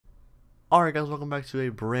Alright guys, welcome back to a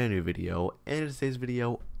brand new video, and in today's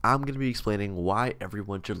video, I'm going to be explaining why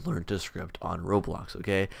everyone should learn to script on Roblox,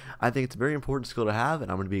 okay? I think it's a very important skill to have, and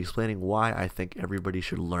I'm going to be explaining why I think everybody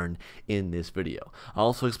should learn in this video. I'll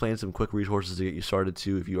also explain some quick resources to get you started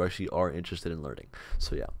too if you actually are interested in learning.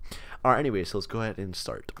 So yeah. Alright, anyway, so let's go ahead and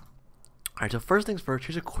start. Alright, so first things first,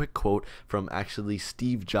 here's a quick quote from actually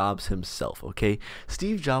Steve Jobs himself, okay?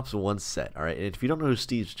 Steve Jobs once said, alright, and if you don't know who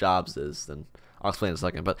Steve Jobs is, then I'll explain in a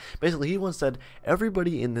second, but basically he once said,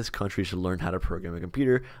 everybody in this country should learn how to program a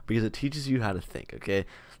computer because it teaches you how to think, okay?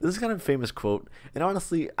 This is kind of a famous quote, and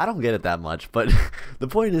honestly, I don't get it that much, but the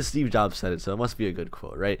point is Steve Jobs said it, so it must be a good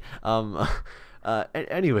quote, right?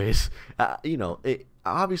 Anyways,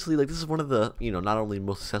 obviously, like, this is one of the, not only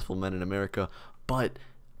most successful men in America, but,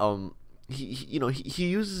 he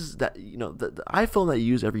uses that, the iPhone that you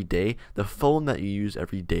use every day, the phone that you use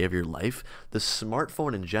every day of your life, the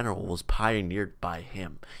smartphone in general was pioneered by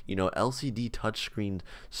him. LCD touchscreen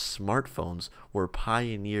smartphones were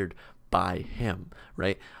pioneered by him,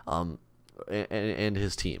 right? And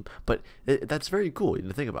his team, but that's very cool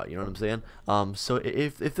to think about. You know what I'm saying? So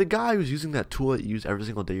if the guy who's using that tool that you use every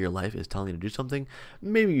single day of your life is telling you to do something,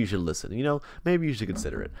 maybe you should listen. Maybe you should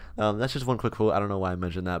consider it. That's just one quick quote. I don't know why I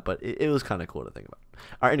mentioned that, but it was kind of cool to think about.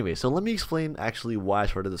 All right, anyway, so let me explain actually why I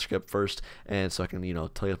started the script first, and so I can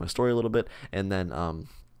tell you my story a little bit, and then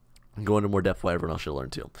go into more depth why everyone else should learn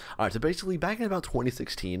too. Alright, so basically back in about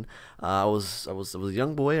 2016, I was a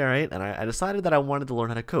young boy, alright, and I decided that I wanted to learn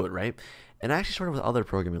how to code, right? And I actually started with other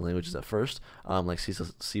programming languages at first, like C++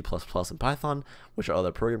 and Python, which are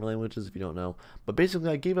other programming languages if you don't know. But basically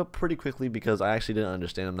I gave up pretty quickly because I actually didn't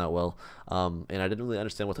understand them that well, and I didn't really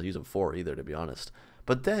understand what to use them for either, to be honest.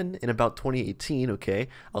 But then, in about 2018, okay,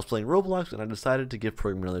 I was playing Roblox, and I decided to give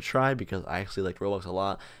programming another try because I actually liked Roblox a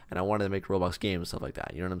lot, and I wanted to make Roblox games and stuff like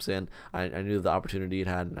that. You know what I'm saying? I knew the opportunity it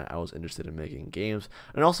had, and I was interested in making games.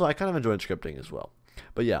 And also, I kind of enjoyed scripting as well.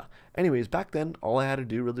 But yeah, anyways, back then, all I had to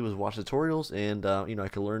do really was watch tutorials, and, I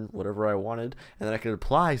could learn whatever I wanted, and then I could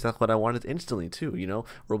apply exactly what I wanted instantly, too,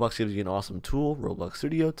 Roblox gives you an awesome tool, Roblox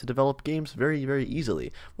Studio, to develop games very, very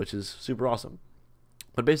easily, which is super awesome.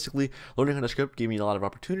 But basically, learning how to script gave me a lot of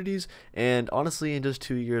opportunities, and honestly, in just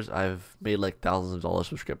 2 years, I've made like thousands of dollars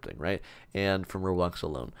from scripting, right? And from Roblox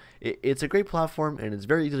alone. It's a great platform, and it's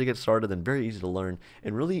very easy to get started and very easy to learn,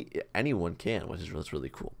 and really anyone can, which is really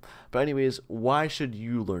cool. But anyways, why should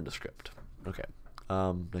you learn to script? Okay.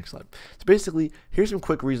 Next slide. So basically, here's some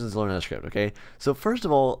quick reasons to learn how to script, okay? So first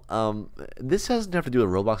of all, this doesn't have to do with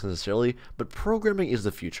Roblox necessarily, but programming is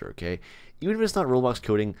the future, okay? Even if it's not Roblox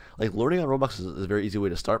coding, like learning on Roblox is a very easy way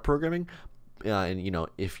to start programming. And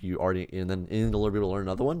if you already, and then you'll be able to learn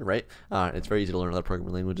another one, right? It's very easy to learn other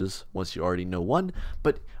programming languages once you already know one,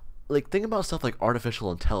 but like, think about stuff like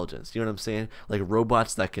artificial intelligence, you know what I'm saying? Like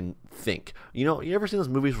robots that can think. You ever seen those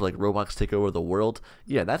movies where like robots take over the world?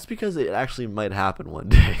 Yeah, that's because it actually might happen one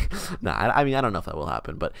day. Nah, I mean, I don't know if that will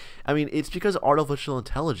happen, but I mean, it's because artificial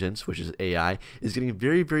intelligence, which is AI, is getting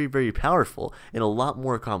very, very, very powerful and a lot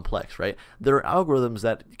more complex, right? There are algorithms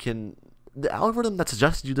that can, the algorithm that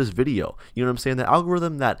suggested you this video, you know what I'm saying? The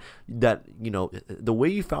algorithm that the way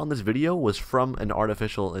you found this video was from an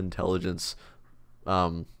artificial intelligence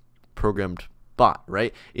programmed bot,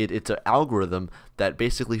 right? It's an algorithm that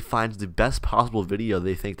basically finds the best possible video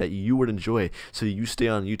they think that you would enjoy, so you stay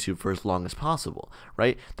on YouTube for as long as possible,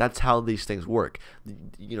 right? That's how these things work.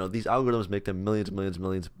 These algorithms make them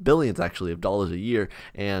millions, billions actually of dollars a year,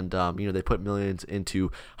 and they put millions into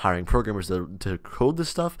hiring programmers to code this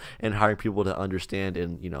stuff and hiring people to understand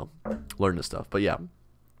and learn this stuff. But yeah.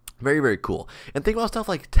 Very, very cool. And think about stuff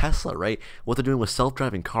like Tesla, right? What they're doing with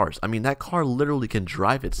self-driving cars. I mean, that car literally can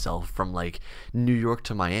drive itself from, like, New York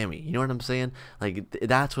to Miami. You know what I'm saying? Like,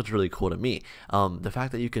 that's what's really cool to me. The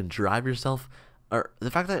fact that you can drive yourself, or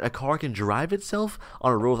the fact that a car can drive itself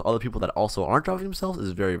on a road with other people that also aren't driving themselves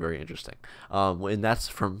is very, very interesting. And that's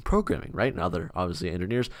from programming, right? And other, obviously,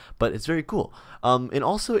 engineers, but it's very cool. And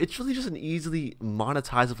also, it's really just an easily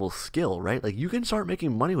monetizable skill, right? Like, you can start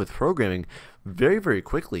making money with programming very, very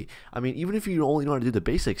quickly. I mean, even if you only know how to do the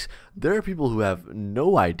basics, there are people who have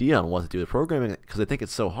no idea on what to do with programming because they think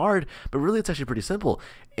it's so hard, but really it's actually pretty simple.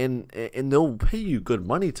 And they'll pay you good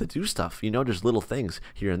money to do stuff, just little things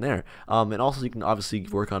here and there. And also you can obviously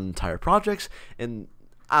work on entire projects, and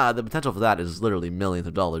the potential for that is literally millions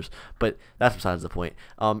of dollars, but that's besides the point.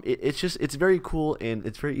 It's very cool, and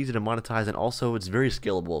it's very easy to monetize, and also it's very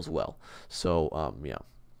scalable as well. So, yeah.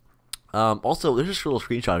 Also, there's just a little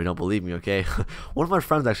screenshot if you don't believe me, okay? One of my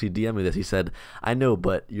friends actually DM'd me this. He said, I know,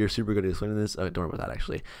 but you're super good at explaining this. Don't worry about that,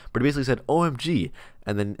 actually. But he basically said, OMG.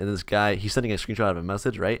 And then this guy, he's sending a screenshot of a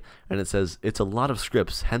message, right? And it says, it's a lot of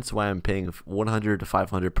scripts, hence why I'm paying 100 to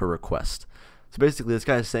 500 per request. So basically, this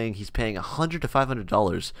guy is saying he's paying $100 to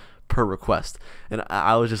 $500 per request. And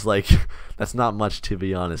I was just like, that's not much, to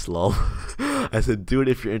be honest, lol. I said, do it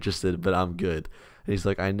if you're interested, but I'm good. And he's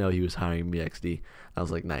like, I know, he was hiring me XD. I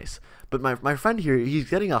was like, nice. But my friend here, he's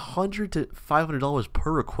getting $100 to $500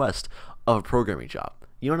 per request of a programming job.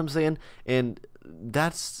 You know what I'm saying? And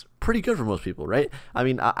that's pretty good for most people, right? I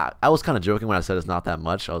mean, I was kind of joking when I said it's not that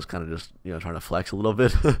much. I was kind of just, trying to flex a little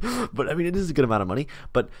bit. But I mean, it is a good amount of money.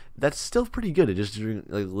 But that's still pretty good. It's just doing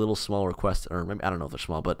like little small requests, or maybe, I don't know if they're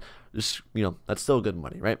small, but just, that's still good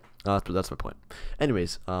money, right? That's my point.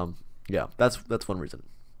 Anyways, yeah, that's one reason.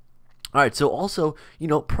 Alright, so also,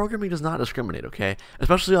 programming does not discriminate, okay?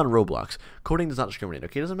 Especially on Roblox. Coding does not discriminate,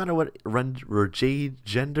 okay? It doesn't matter what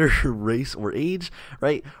gender, race, or age,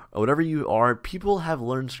 right? Or whatever you are, people have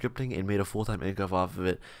learned scripting and made a full-time income off of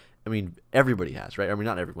it. I mean, everybody has, right? I mean,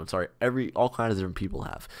 not everyone, sorry. All kinds of different people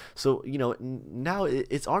have. So, now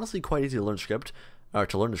it's honestly quite easy to learn script. Or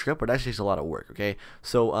to learn the script, but it actually takes a lot of work, okay?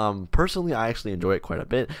 So personally, I actually enjoy it quite a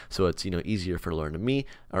bit, so it's easier for me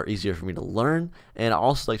to learn, and I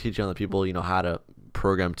also like teaching other people how to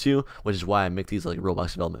program too, which is why I make these like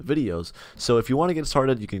Roblox development videos. So if you want to get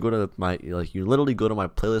started, you can go to you literally go to my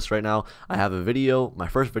playlist right now. I have a video. My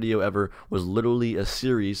first video ever was literally a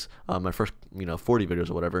series. My first 40 videos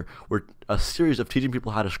or whatever were a series of teaching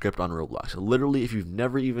people how to script on Roblox. Literally, if you've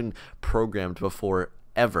never even programmed before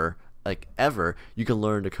ever, you can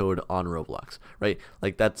learn to code on Roblox, right?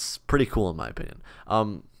 Like, that's pretty cool in my opinion.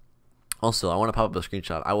 Also, I want to pop up a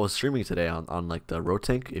screenshot. I was streaming today on like the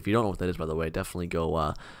Rotank. If you don't know what that is, by the way, definitely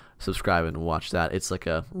go subscribe and watch that. It's like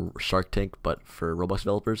a Shark Tank, but for Roblox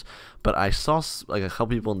developers. But I saw like a couple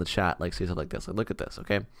people in the chat like say something like this. Like, look at this,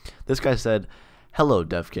 okay? This guy said, "Hello,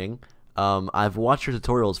 DevKing. I've watched your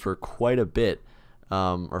tutorials for quite a bit,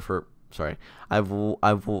 I've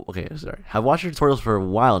watched your tutorials for a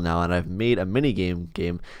while now, and I've made a mini game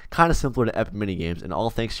kind of similar to Epic Mini Games, and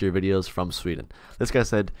all thanks to your videos from Sweden." This guy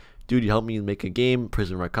said, "Dude, you helped me make a game. Please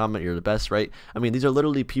leave my comment. You're the best," right? I mean, these are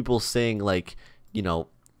literally people saying like,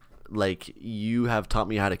 like, you have taught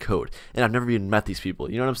me how to code, and I've never even met these people.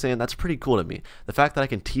 You know what I'm saying? That's pretty cool to me. The fact that I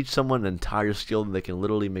can teach someone an entire skill that they can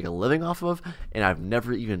literally make a living off of, and I've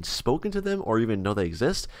never even spoken to them or even know they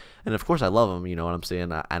exist. And of course I love them, you know what I'm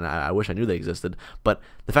saying, and I wish I knew they existed, but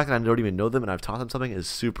the fact that I don't even know them and I've taught them something is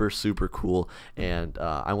super, super cool, and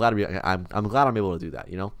I'm glad I'm able to do that,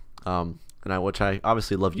 which I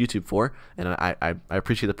obviously love YouTube for, and I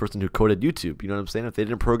appreciate the person who coded YouTube. You know what I'm saying? If they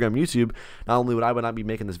didn't program YouTube, not only would I not be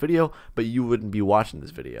making this video, but you wouldn't be watching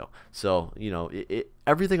this video. So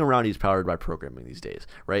everything around you is powered by programming these days,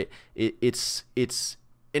 right? It's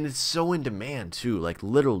so in demand too. Like,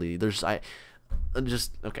 literally, it's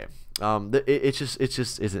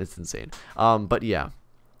insane. But yeah.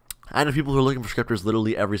 I know people who are looking for scripters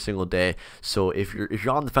literally every single day. So if you're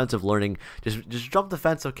on the fence of learning, just jump the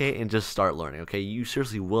fence, okay, and just start learning, okay? You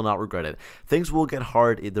seriously will not regret it. Things will get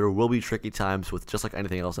hard. There will be tricky times with just like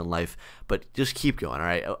anything else in life, but just keep going, all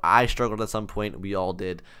right? I struggled at some point. We all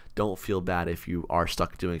did. Don't feel bad if you are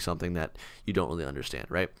stuck doing something that you don't really understand,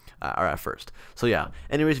 right? Or at first. So yeah.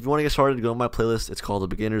 Anyways, if you want to get started, go on my playlist. It's called the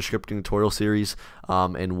Beginner Scripting Tutorial Series,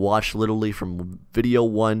 and watch literally from video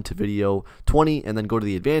 1 to video 20, and then go to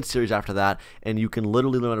the advanced series after that, and you can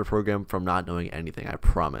literally learn how to program from not knowing anything. I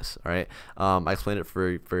promise. All right. I explained it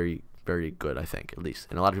very, very, very good, I think, at least,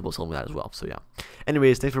 and a lot of people told me that as well. So yeah.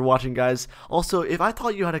 Anyways, thanks for watching, guys. Also, if I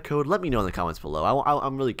taught you how to code, let me know in the comments below.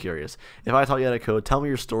 I'm really curious. If I taught you how to code, tell me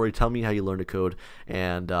your story. Tell me how you learned to code,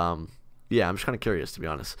 and yeah, I'm just kind of curious, to be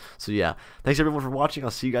honest. So yeah, thanks everyone for watching.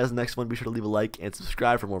 I'll see you guys in the next one. Be sure to leave a like and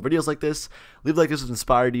subscribe for more videos like this. Leave a like if this has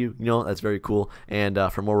inspired you. That's very cool. And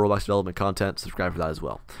for more Roblox development content, subscribe for that as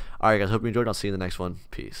well. All right, guys. Hope you enjoyed. I'll see you in the next one.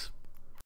 Peace.